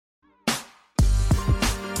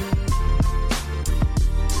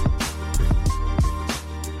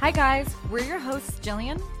Hi guys, we're your hosts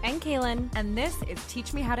Jillian and Kaylin, and this is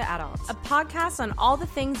Teach Me How to Adult, a podcast on all the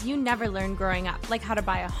things you never learned growing up, like how to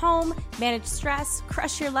buy a home, manage stress,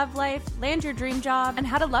 crush your love life, land your dream job, and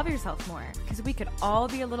how to love yourself more, because we could all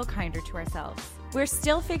be a little kinder to ourselves. We're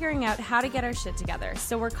still figuring out how to get our shit together,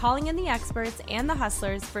 so we're calling in the experts and the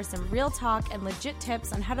hustlers for some real talk and legit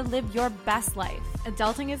tips on how to live your best life.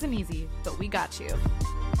 Adulting isn't easy, but we got you.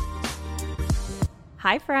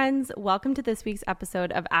 Hi friends, welcome to this week's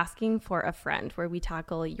episode of Asking for a Friend, where we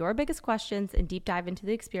tackle your biggest questions and deep dive into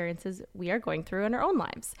the experiences we are going through in our own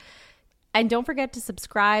lives. And don't forget to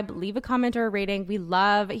subscribe, leave a comment or a rating. We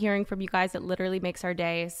love hearing from you guys. It literally makes our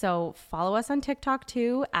day. So follow us on TikTok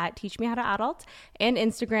too at Teach Me How to Adult and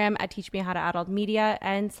Instagram at Teach Me How to Adult Media,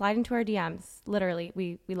 and slide into our DMs. Literally,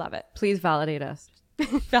 we love it. Please validate us.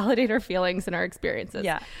 Validate our feelings and our experiences.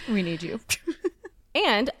 Yeah, we need you.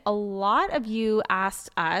 And a lot of you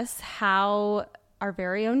asked us how our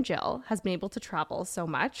very own Jill has been able to travel so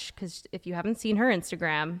much, because if you haven't seen her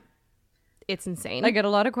Instagram, it's insane. I get a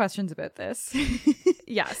lot of questions about this.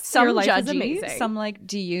 Yes. Some your life judgy, is amazing. some like,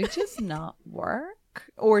 do you just not work?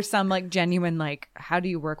 Or some like genuine, like, how do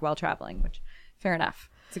you work while traveling? Which, fair enough.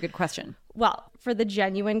 It's a good question. Well, for the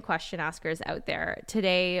genuine question askers out there,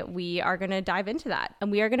 today we are going to dive into that. And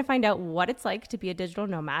we are going to find out what it's like to be a digital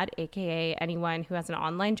nomad, aka anyone who has an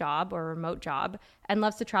online job or a remote job and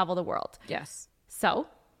loves to travel the world. Yes. So,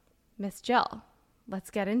 Miss Jill, let's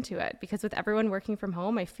get into it. Because with everyone working from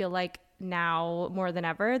home, I feel like now more than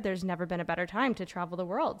ever, there's never been a better time to travel the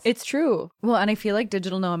world. It's true. Well, and I feel like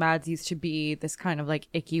digital nomads used to be this kind of like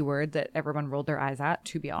icky word that everyone rolled their eyes at,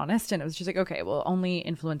 to be honest. And it was just like, okay, well, only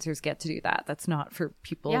influencers get to do that. That's not for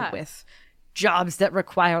people with jobs that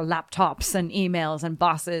require laptops and emails and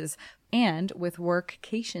bosses. And with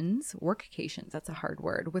workcations, that's a hard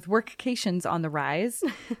word, with workcations on the rise,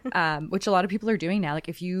 which a lot of people are doing now. Like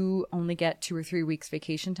if you only get 2 or 3 weeks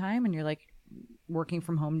vacation time and you're like working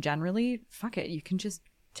from home generally, fuck it. You can just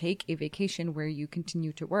take a vacation where you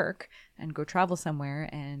continue to work and go travel somewhere.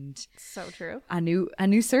 And so true. A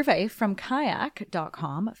new survey from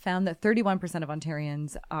kayak.com found that 31% of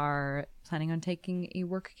Ontarians are planning on taking a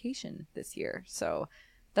workcation this year. So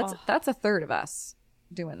that's a third of us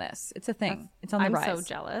doing this. It's a thing. It's on the rise. I'm so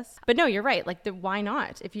jealous. But no, you're right. Like, why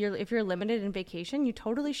not? If you're limited in vacation, you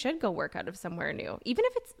totally should go work out of somewhere new, even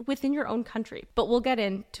if it's within your own country. But we'll get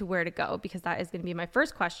into where to go, because that is going to be my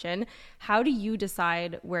first question. How do you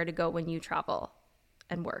decide where to go when you travel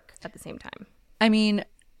and work at the same time? I mean,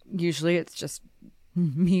 usually it's just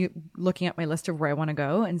me looking at my list of where I want to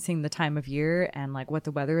go and seeing the time of year and like what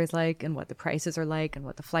the weather is like and what the prices are like and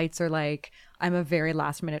what the flights are like. I'm a very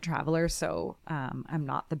last minute traveler, so I'm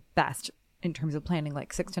not the best in terms of planning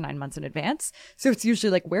like 6 to 9 months in advance. So it's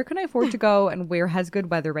usually like, where can I afford to go and where has good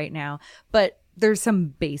weather right now? But there's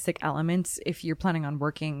some basic elements. If you're planning on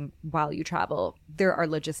working while you travel, there are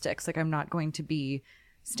logistics. Like I'm not going to be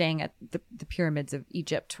staying at the pyramids of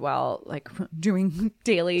Egypt while like doing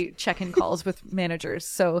daily check-in calls with managers.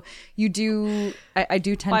 So I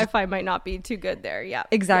do tend Wi-Fi might not be too good there. Yeah,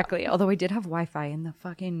 exactly. Yeah. Although I did have Wi-Fi in the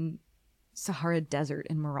fucking Sahara Desert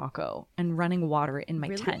in Morocco and running water in my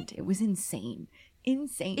tent. It was insane. In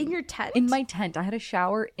your tent? In my tent. I had a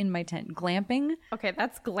shower in my tent. Glamping. Okay,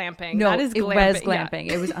 that's glamping. No, that is glamping. It was glamping.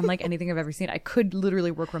 Yeah. It was unlike anything I've ever seen. I could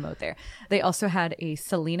literally work remote there. They also had a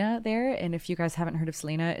Selena there. And if you guys haven't heard of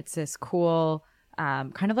Selena, it's this cool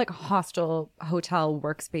kind of like a hostel hotel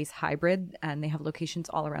workspace hybrid, and they have locations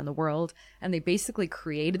all around the world, and they basically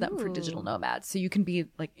created them for digital nomads. So you can be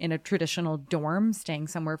like in a traditional dorm staying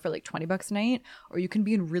somewhere for like $20 a night, or you can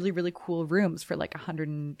be in really, really cool rooms for like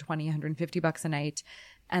 $120, $150 a night.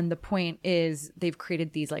 And the point is they've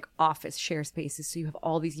created these like office share spaces. So you have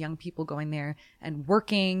all these young people going there and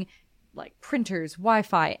working, like printers,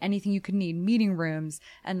 Wi-Fi, anything you could need, meeting rooms.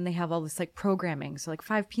 And they have all this like programming. So like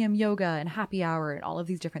 5 p.m. yoga and happy hour and all of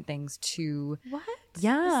these different things to... What?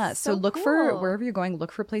 Yeah. So look cool. for wherever you're going,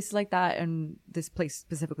 look for places like that. And this place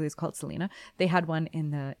specifically is called Selena. They had one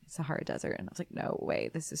in the Sahara Desert. And I was like, no way,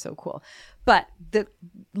 this is so cool. But the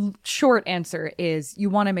short answer is you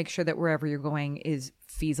want to make sure that wherever you're going is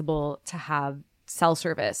feasible to have cell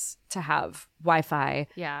service, to have Wi-Fi.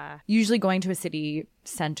 Yeah. Usually going to a city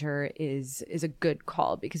center is a good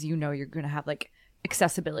call, because you know you're going to have like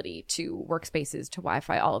accessibility to workspaces, to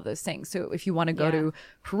Wi-Fi, all of those things. So if you want to go to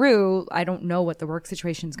Peru, I don't know what the work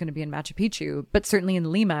situation is going to be in Machu Picchu, but certainly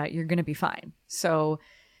in Lima, you're going to be fine. So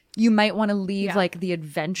you might want to leave like the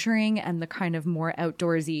adventuring and the kind of more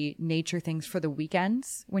outdoorsy nature things for the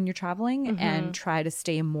weekends when you're traveling and try to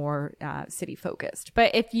stay more city focused.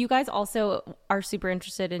 But if you guys also are super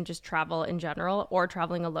interested in just travel in general or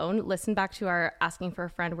traveling alone, listen back to our Asking for a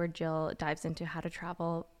Friend where Jill dives into how to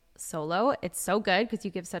travel solo. It's so good because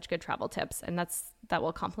you give such good travel tips, and that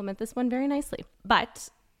will complement this one very nicely. But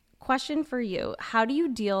question for you, how do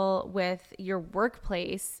you deal with your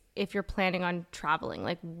workplace if you're planning on traveling?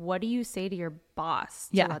 Like, what do you say to your boss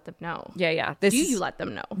to let them know? Yeah. Do you let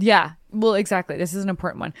them know? Yeah, well, exactly. This is an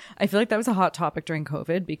important one. I feel like that was a hot topic during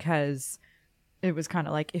COVID because it was kind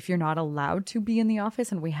of like, if you're not allowed to be in the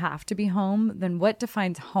office and we have to be home, then what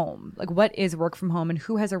defines home? Like, what is work from home and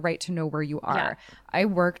who has a right to know where you are? Yeah. I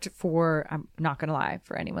worked for, I'm not going to lie,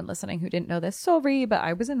 for anyone listening who didn't know this, sorry, but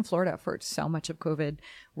I was in Florida for so much of COVID,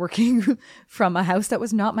 working from a house that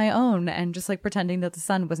was not my own and just like pretending that the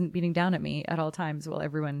sun wasn't beating down at me at all times while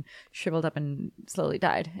everyone shriveled up and slowly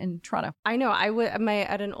died in Toronto. I know.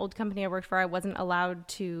 At an old company I worked for, I wasn't allowed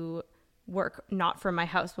to work not from my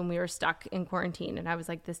house when we were stuck in quarantine, and I was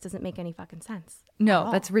like, this doesn't make any fucking sense. No,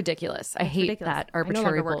 that's ridiculous. I hate that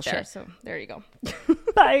arbitrary bullshit. There, so there you go.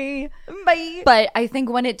 Bye. But I think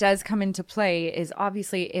when it does come into play is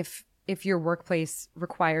obviously if your workplace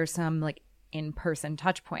requires some like in-person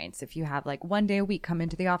touch points, if you have like one day a week come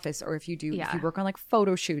into the office, or if you work on like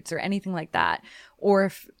photo shoots or anything like that, or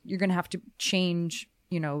if you're gonna have to change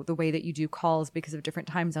the way that you do calls because of different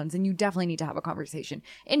time zones, and you definitely need to have a conversation.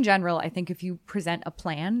 In general, I think if you present a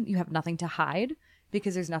plan, you have nothing to hide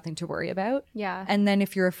because there's nothing to worry about. Yeah. And then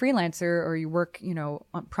if you're a freelancer or you work,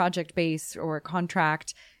 on project base or a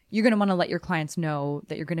contract, you're going to want to let your clients know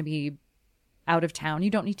that you're going to be out of town. You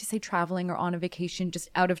don't need to say traveling or on a vacation, just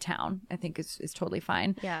out of town, I think is totally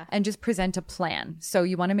fine. Yeah. And just present a plan. So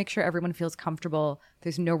you want to make sure everyone feels comfortable.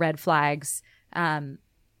 There's no red flags.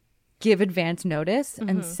 Give advance notice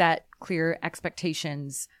and set clear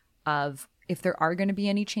expectations of if there are going to be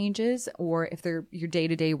any changes or if your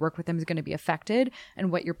day-to-day work with them is going to be affected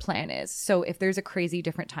and what your plan is. So if there's a crazy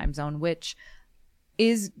different time zone, which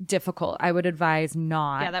is difficult, I would advise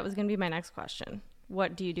not. Yeah, that was going to be my next question.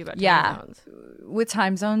 What do you do about time zones? With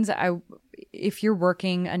time zones, if you're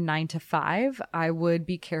working a 9 to 5, I would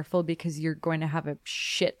be careful because you're going to have a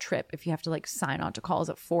shit trip if you have to like sign on to calls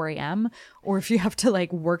at 4 a.m. or if you have to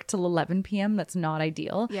like work till 11 p.m. That's not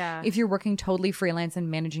ideal. Yeah. If you're working totally freelance and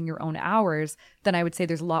managing your own hours, then I would say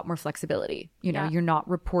there's a lot more flexibility. You're not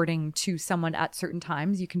reporting to someone at certain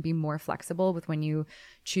times. You can be more flexible with when you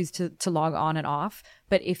choose to log on and off.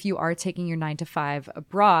 But if you are taking your 9 to 5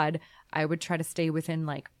 abroad, I would try to stay within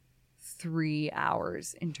like 3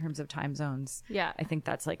 hours in terms of time zones. Yeah. I think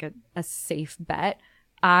that's like a safe bet.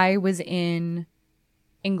 I was in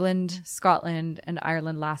England, Scotland, and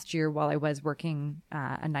Ireland last year while I was working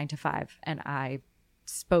a 9 to 5. And I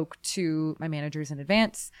spoke to my managers in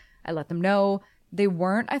advance. I let them know. They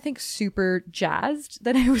weren't, I think, super jazzed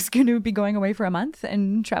that I was going to be going away for a month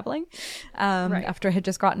and traveling after I had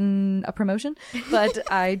just gotten a promotion.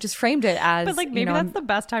 But I just framed it as, but like maybe that's the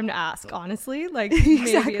best time to ask, honestly. Like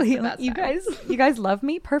exactly. Maybe it's the best You guys love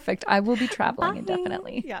me. Perfect. I will be traveling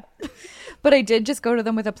indefinitely. Yeah. But I did just go to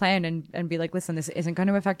them with a plan and be like, listen, this isn't going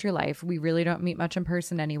to affect your life. We really don't meet much in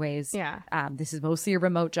person anyways. Yeah. This is mostly a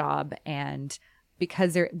remote job. And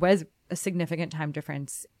because there was a significant time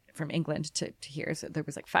difference from England to here, so there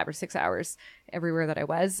was like 5 or 6 hours everywhere that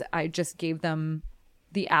I just gave them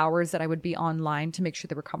the hours that I would be online to make sure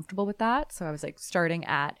they were comfortable with that. So I was like starting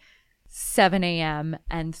at 7 a.m.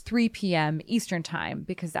 and 3 p.m. Eastern time,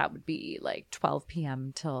 because that would be like 12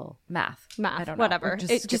 p.m. till math. I don't know. Whatever.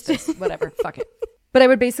 Whatever. Fuck it. But I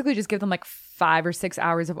would basically just give them like 5 or 6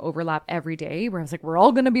 hours of overlap every day where I was like, we're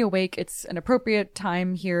all going to be awake. It's an appropriate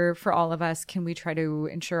time here for all of us. Can we try to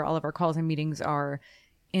ensure all of our calls and meetings are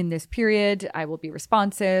in this period? I will be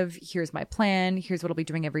responsive. Here's my plan. Here's what I'll be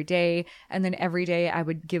doing every day. And then every day I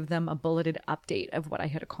would give them a bulleted update of what I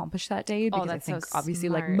had accomplished that day. Because I think obviously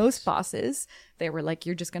like most bosses, they were like,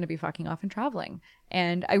 you're just going to be fucking off and traveling.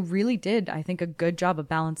 And I really did, I think, a good job of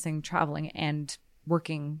balancing traveling and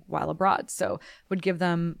working while abroad. So would give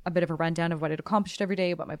them a bit of a rundown of what I'd accomplished every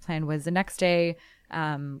day, what my plan was the next day.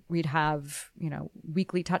 We'd have,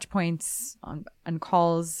 weekly touch points on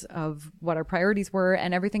calls of what our priorities were,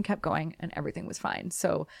 and everything kept going and everything was fine.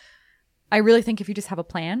 So I really think if you just have a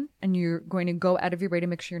plan and you're going to go out of your way to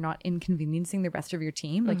make sure you're not inconveniencing the rest of your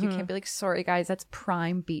team, like you can't be like, sorry guys, that's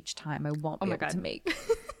prime beach time. I won't be able to make.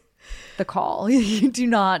 the call. You do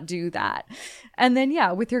not do that. And then,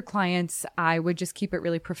 yeah, with your clients, I would just keep it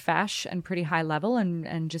really profesh and pretty high level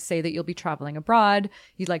and just say that you'll be traveling abroad.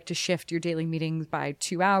 You'd like to shift your daily meetings by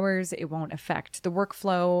 2 hours. It won't affect the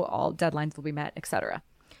workflow. All deadlines will be met, etc.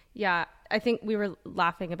 Yeah, I think we were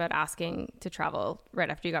laughing about asking to travel right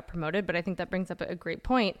after you got promoted, but I think that brings up a great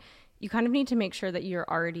point. You kind of need to make sure that you're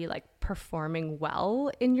already like performing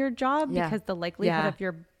well in your job because the likelihood of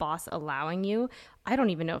your boss allowing you, I don't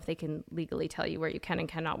even know if they can legally tell you where you can and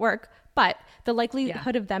cannot work, but the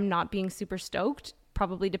likelihood of them not being super stoked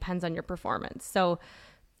probably depends on your performance. So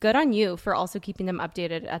good on you for also keeping them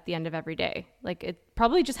updated at the end of every day. Like it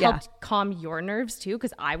probably just helped calm your nerves too,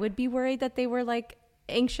 because I would be worried that they were like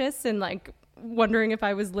anxious and like wondering if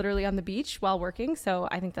I was literally on the beach while working. So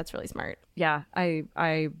I think that's really smart. Yeah,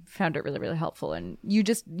 I found it really, really helpful. And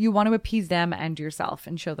you want to appease them and yourself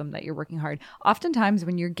and show them that you're working hard. Oftentimes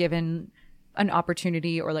when you're given an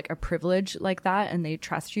opportunity or like a privilege like that and they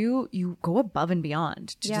trust you, you go above and beyond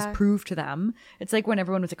to just prove to them. It's like when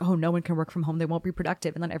everyone was like, oh, no one can work from home, they won't be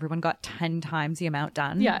productive. And then everyone got 10 times the amount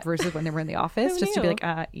done versus when they were in the office just to be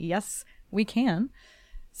like, yes, we can.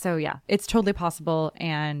 So yeah, it's totally possible.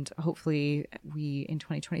 And hopefully we in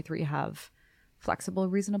 2023 have flexible,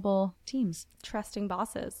 reasonable teams. Trusting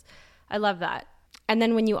bosses. I love that. And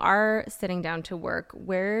then when you are sitting down to work,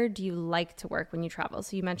 where do you like to work when you travel?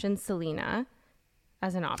 So you mentioned Selena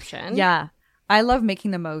as an option. Yeah. I love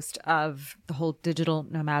making the most of the whole digital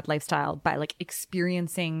nomad lifestyle by like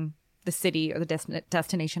experiencing the city or the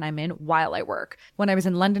destination I'm in while I work. When I was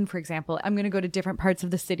in London, for example, I'm going to go to different parts of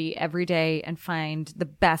the city every day and find the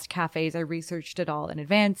best cafes. I researched it all in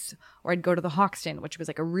advance. Or I'd go to the Hoxton, which was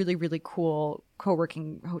like a really, really cool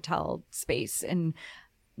co-working hotel space. And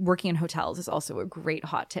working in hotels is also a great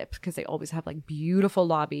hot tip because they always have like beautiful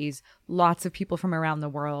lobbies, lots of people from around the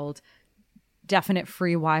world, definite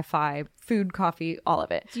free Wi-Fi, food, coffee, all of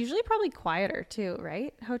it. It's usually probably quieter too,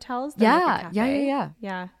 right? Hotels?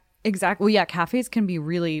 Yeah. Exactly. Well, yeah, cafes can be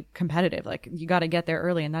really competitive. Like you got to get there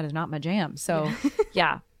early and that is not my jam. So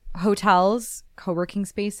yeah, hotels, co-working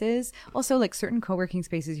spaces. Also like certain co-working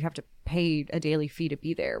spaces, you have to pay a daily fee to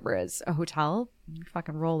be there. Whereas a hotel, you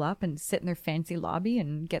fucking roll up and sit in their fancy lobby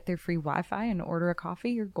and get their free Wi-Fi and order a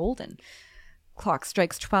coffee. You're golden. Clock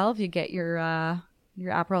strikes 12. You get your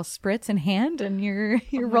Aperol spritz in hand and you're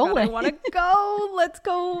rolling. God, I want to go. Let's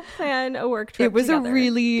go plan a work trip. It was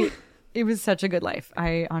together. It was such a good life.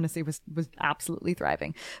 I honestly was absolutely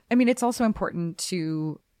thriving. I mean, it's also important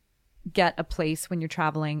to get a place when you're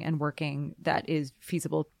traveling and working that is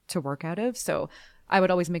feasible to work out of. So I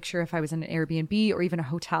would always make sure if I was in an Airbnb or even a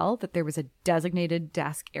hotel that there was a designated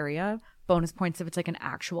desk area. Bonus points if it's like an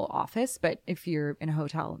actual office. But if you're in a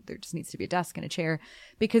hotel, there just needs to be a desk and a chair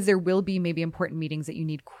because there will be maybe important meetings that you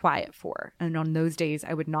need quiet for. And on those days,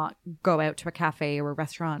 I would not go out to a cafe or a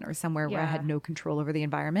restaurant or somewhere where I had no control over the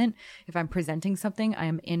environment. If I'm presenting something, I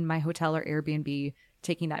am in my hotel or Airbnb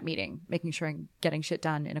taking that meeting, making sure I'm getting shit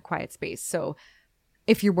done in a quiet space. So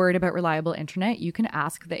if you're worried about reliable internet, you can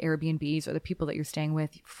ask the Airbnbs or the people that you're staying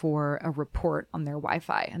with for a report on their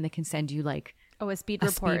Wi-Fi and they can send you like a speed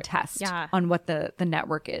report. Speed test on what the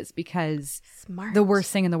network is because the worst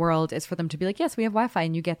thing in the world is for them to be like, yes, we have Wi-Fi.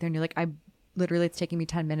 And you get there and you're like, it's taking me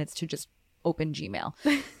 10 minutes to just open Gmail.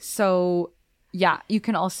 So yeah, you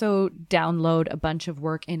can also download a bunch of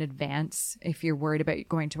work in advance if you're worried about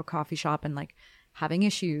going to a coffee shop and like having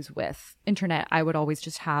issues with internet. I would always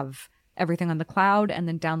just have everything on the cloud and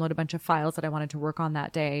then download a bunch of files that I wanted to work on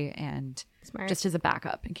that day and just as a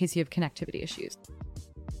backup in case you have connectivity issues.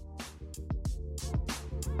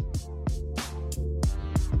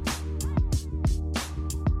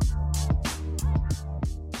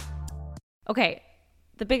 Okay,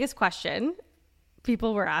 the biggest question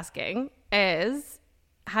people were asking is,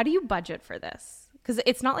 how do you budget for this? Because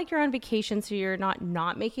it's not like you're on vacation, so you're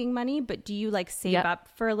not making money, but do you like save up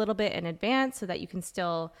for a little bit in advance so that you can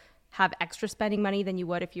still have extra spending money than you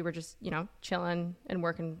would if you were just, chilling and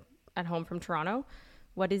working at home from Toronto?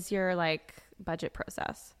 What is your like budget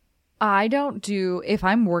process? If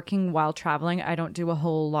I'm working while traveling, I don't do a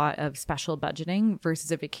whole lot of special budgeting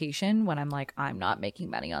versus a vacation when I'm like, I'm not making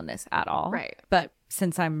money on this at all. Right. But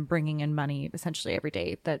since I'm bringing in money essentially every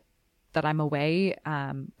day that I'm away,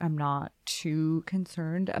 I'm not too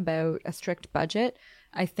concerned about a strict budget.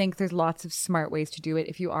 I think there's lots of smart ways to do it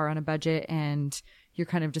if you are on a budget and you're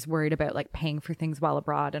kind of just worried about like paying for things while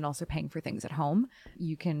abroad and also paying for things at home.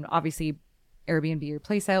 You can obviously Airbnb your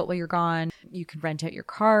place out while you're gone. You can rent out your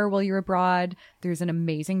car while you're abroad. There's an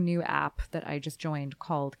amazing new app that I just joined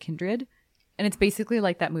called Kindred. And it's basically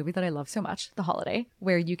like that movie that I love so much, The Holiday,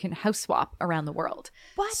 where you can house swap around the world.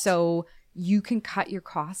 What? So you can cut your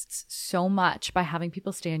costs so much by having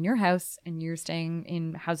people stay in your house, and you're staying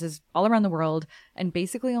in houses all around the world and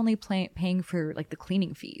basically only paying for like the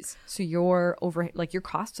cleaning fees. So your your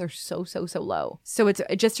costs are so low. So it's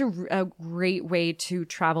just a great way to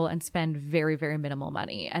travel and spend very, very minimal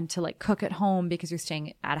money, and to like cook at home because you're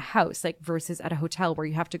staying at a house, like versus at a hotel where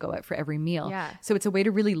you have to go out for every meal. Yeah. So it's a way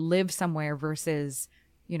to really live somewhere versus,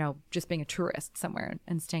 you know, just being a tourist somewhere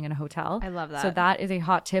and staying in a hotel. I love that. So that is a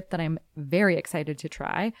hot tip that I'm very excited to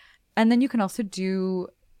try. And then you can also do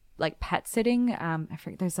like pet sitting. I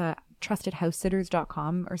forget, there's a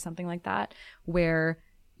trustedhousesitters.com or something like that, where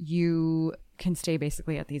you can stay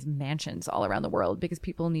basically at these mansions all around the world because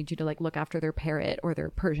people need you to like look after their parrot or their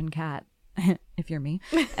Persian cat, if you're me.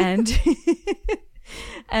 And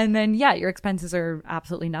and then, yeah, your expenses are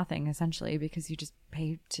absolutely nothing essentially because you just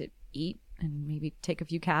pay to eat and maybe take a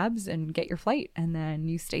few cabs and get your flight, and then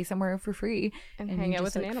you stay somewhere for free and you hang out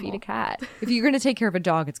just, with an like, animal. feed a cat. If you're going to take care of a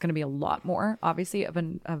dog, it's going to be a lot more, obviously, of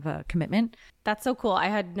a commitment. That's so cool. I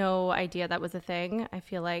had no idea that was a thing. I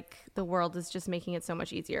feel like the world is just making it so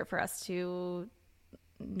much easier for us to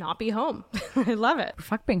not be home. I love it.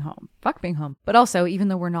 Fuck being home. But also, even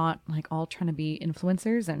though we're not like all trying to be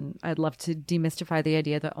influencers, and I'd love to demystify the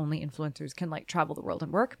idea that only influencers can like travel the world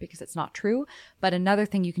and work, because it's not true. But another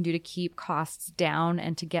thing you can do to keep costs down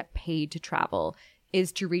and to get paid to travel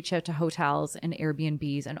is to reach out to hotels and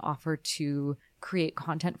Airbnbs and offer to create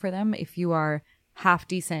content for them. If you are half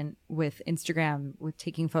decent with Instagram, with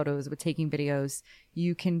taking photos, with taking videos,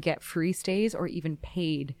 you can get free stays or even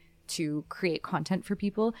paid to create content for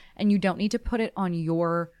people. And you don't need to put it on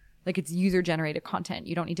your, like, it's user generated content.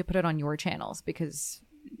 You don't need to put it on your channels, because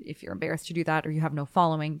if you're embarrassed to do that or you have no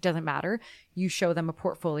following, doesn't matter. You show them a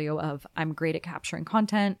portfolio of, I'm great at capturing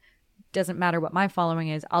content. Doesn't matter what my following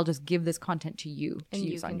is. I'll just give this content to you to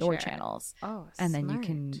use on your channels. Oh, and then smart. you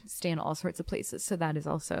can stay in all sorts of places. So that is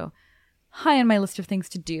also high on my list of things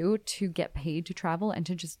to do to get paid to travel and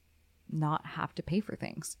to just not have to pay for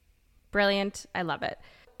things. Brilliant. I love it.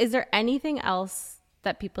 Is there anything else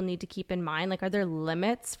that people need to keep in mind? Like, are there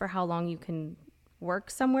limits for how long you can work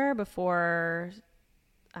somewhere before,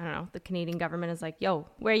 I don't know, the Canadian government is like, yo,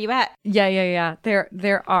 where are you at? Yeah.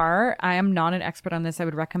 There are. I am not an expert on this. I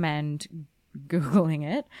would recommend Googling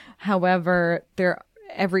it. However,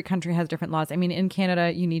 every country has different laws. I mean, in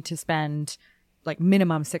Canada, you need to spend like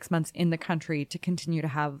minimum 6 months in the country to continue to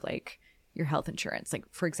have like your health insurance. Like,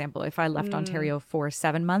 for example, if I left Ontario for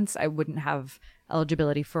 7 months, I wouldn't have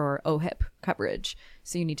eligibility for OHIP coverage.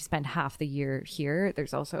 So you need to spend half the year here.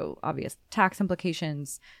 There's also obvious tax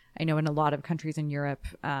implications. I know in a lot of countries in Europe,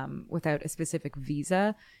 without a specific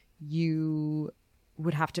visa, you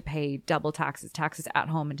would have to pay double taxes at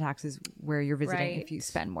home and taxes where you're visiting if you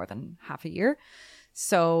spend more than half a year.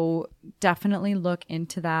 So definitely look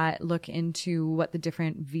into that. Look into what the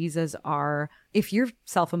different visas are. If you're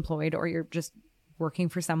self-employed or you're just working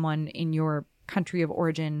for someone in your country of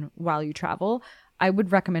origin while you travel, I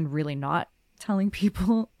would recommend really not telling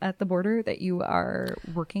people at the border that you are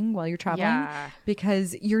working while you're traveling,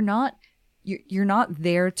 because you're not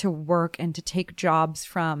there to work and to take jobs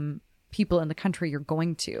from people in the country you're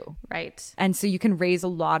going to. Right. And so you can raise a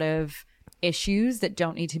lot of issues that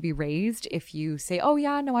don't need to be raised. If you say, oh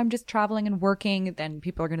yeah, no, I'm just traveling and working, then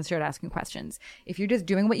people are going to start asking questions. If you're just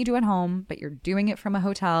doing what you do at home, but you're doing it from a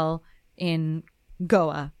hotel in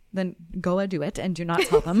Goa, then Goa, do it, and do not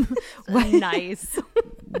tell them. Nice.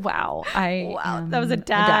 Wow. That was a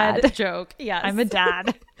dad joke. Yes. I'm a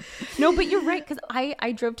dad. No, but you're right, because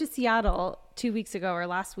I drove to Seattle 2 weeks ago or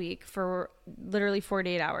last week for literally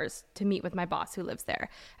 48 hours to meet with my boss who lives there.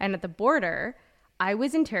 And at the border, I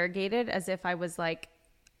was interrogated as if I was like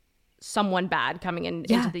someone bad coming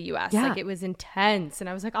into the US. Like, it was intense. And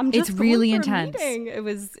I was like, I'm just it's really going for intense. a meeting. It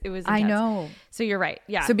was intense. I know. So you're right.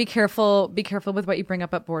 Yeah. So be careful with what you bring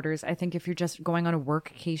up at borders. I think if you're just going on a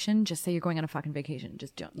workcation, just say you're going on a fucking vacation.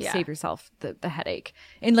 Just don't save yourself the headache.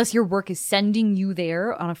 Unless your work is sending you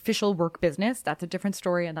there on official work business. That's a different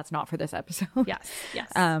story, and that's not for this episode.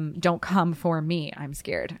 Yes. Don't come for me. I'm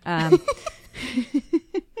scared.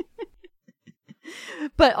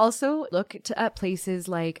 But also look at places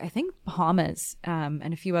like, I think, Bahamas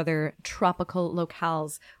and a few other tropical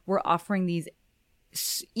locales were offering these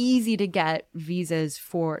easy to get visas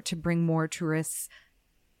to bring more tourists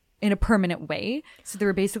in a permanent way. So they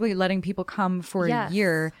were basically letting people come for a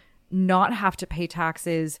year, not have to pay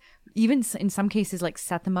taxes, even in some cases like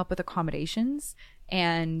set them up with accommodations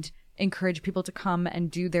and encourage people to come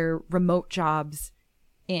and do their remote jobs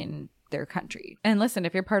in their country. And listen,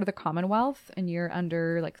 if you're part of the Commonwealth and you're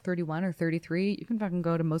under like 31 or 33, you can fucking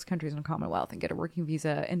go to most countries in the Commonwealth and get a working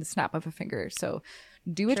visa in the snap of a finger. So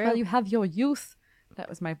do it while you have your youth. That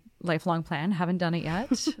was my lifelong plan. Haven't done it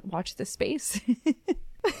yet. Watch this space.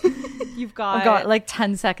 You've got, I've got like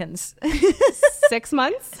 10 seconds. 6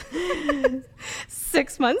 months.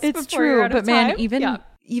 6 months. It's before you're true. out of But man, time?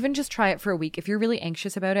 even just try it for a week. If you're really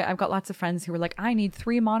anxious about it, I've got lots of friends who are like, I need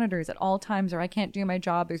 3 monitors at all times, or I can't do my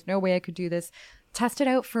job. There's no way I could do this. Test it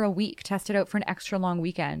out for a week. Test it out for an extra long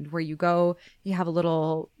weekend where you go, you have a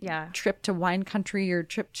little trip to wine country or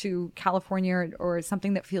trip to California or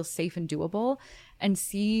something that feels safe and doable, and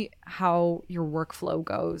see how your workflow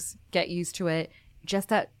goes. Get used to it. Just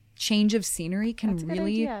that change of scenery can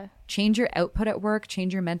really change your output at work,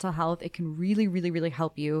 change your mental health. It can really, really, really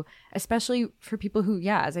help you, especially for people who,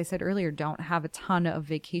 as I said earlier, don't have a ton of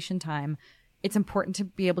vacation time. It's important to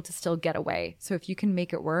be able to still get away. So if you can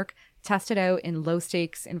make it work, test it out in low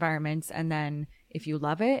stakes environments. And then if you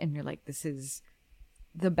love it and you're like, this is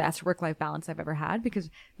the best work-life balance I've ever had,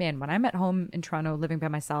 because man, when I'm at home in Toronto living by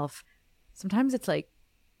myself, sometimes it's like,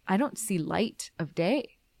 I don't see light of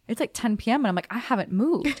day. It's like 10 p.m. and I'm like, I haven't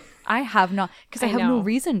moved. I have not, because I have no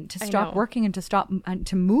reason to stop working and to stop and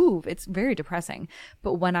to move. It's very depressing.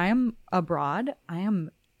 But when I am abroad,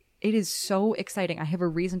 it is so exciting. I have a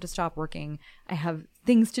reason to stop working. I have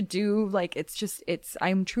things to do. Like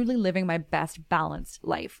I'm truly living my best balanced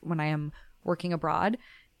life when I am working abroad.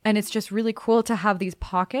 And it's just really cool to have these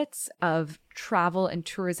pockets of travel and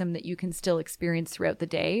tourism that you can still experience throughout the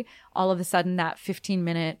day. All of a sudden, that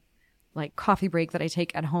 15-minute like coffee break that I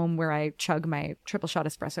take at home where I chug my triple shot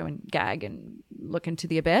espresso and gag and look into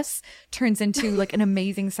the abyss turns into like an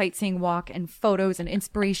amazing sightseeing walk and photos and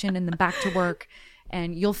inspiration and then back to work.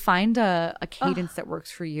 And you'll find a cadence that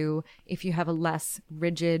works for you. If you have a less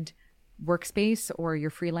rigid workspace or you're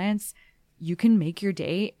freelance, you can make your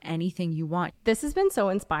day anything you want. This has been so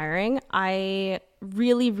inspiring. I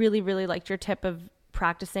really, really, really liked your tip of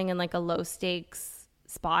practicing in like a low stakes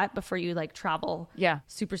spot before you like travel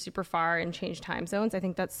super, super far and change time zones. I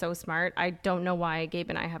think that's so smart. I don't know why Gabe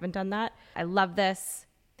and I haven't done that. I love this.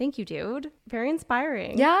 Thank you, dude. Very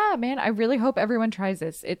inspiring. Yeah, man. I really hope everyone tries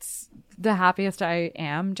this. It's the happiest I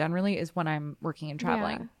am generally is when I'm working and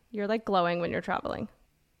traveling. Yeah. You're like glowing when you're traveling.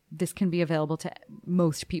 This can be available to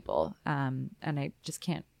most people. And I just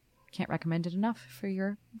can't recommend it enough for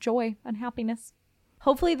your joy and happiness.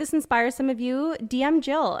 Hopefully this inspires some of you. DM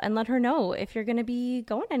Jill and let her know if you're going to be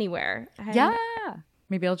going anywhere. Yeah.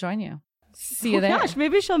 Maybe I'll join you. See you there. Gosh,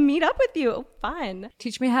 maybe she'll meet up with you. Fun.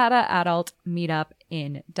 Teach Me How to Adult meetup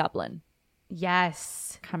in Dublin.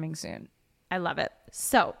 Yes. Coming soon. I love it.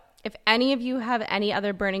 So if any of you have any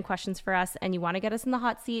other burning questions for us and you want to get us in the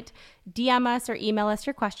hot seat, DM us or email us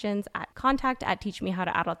your questions at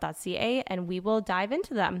contact@teachmehowtoadult.ca and we will dive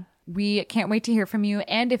into them. We can't wait to hear from you.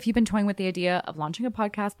 And if you've been toying with the idea of launching a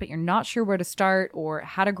podcast, but you're not sure where to start or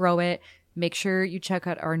how to grow it, make sure you check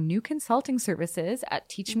out our new consulting services at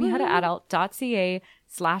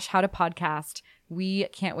teachmehowtoadult.ca/howtopodcast. We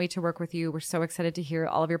can't wait to work with you. We're so excited to hear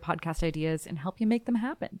all of your podcast ideas and help you make them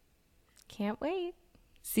happen. Can't wait.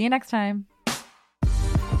 See you next time.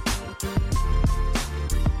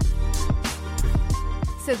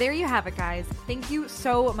 So there you have it, guys. Thank you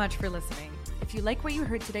so much for listening. If you like what you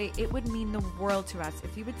heard today, it would mean the world to us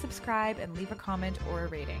if you would subscribe and leave a comment or a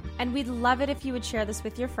rating. And we'd love it if you would share this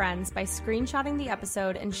with your friends by screenshotting the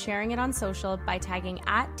episode and sharing it on social by tagging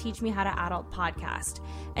 @TeachMeHowToAdultPodcast.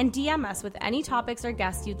 And DM us with any topics or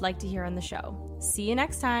guests you'd like to hear on the show. See you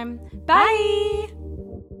next time. Bye!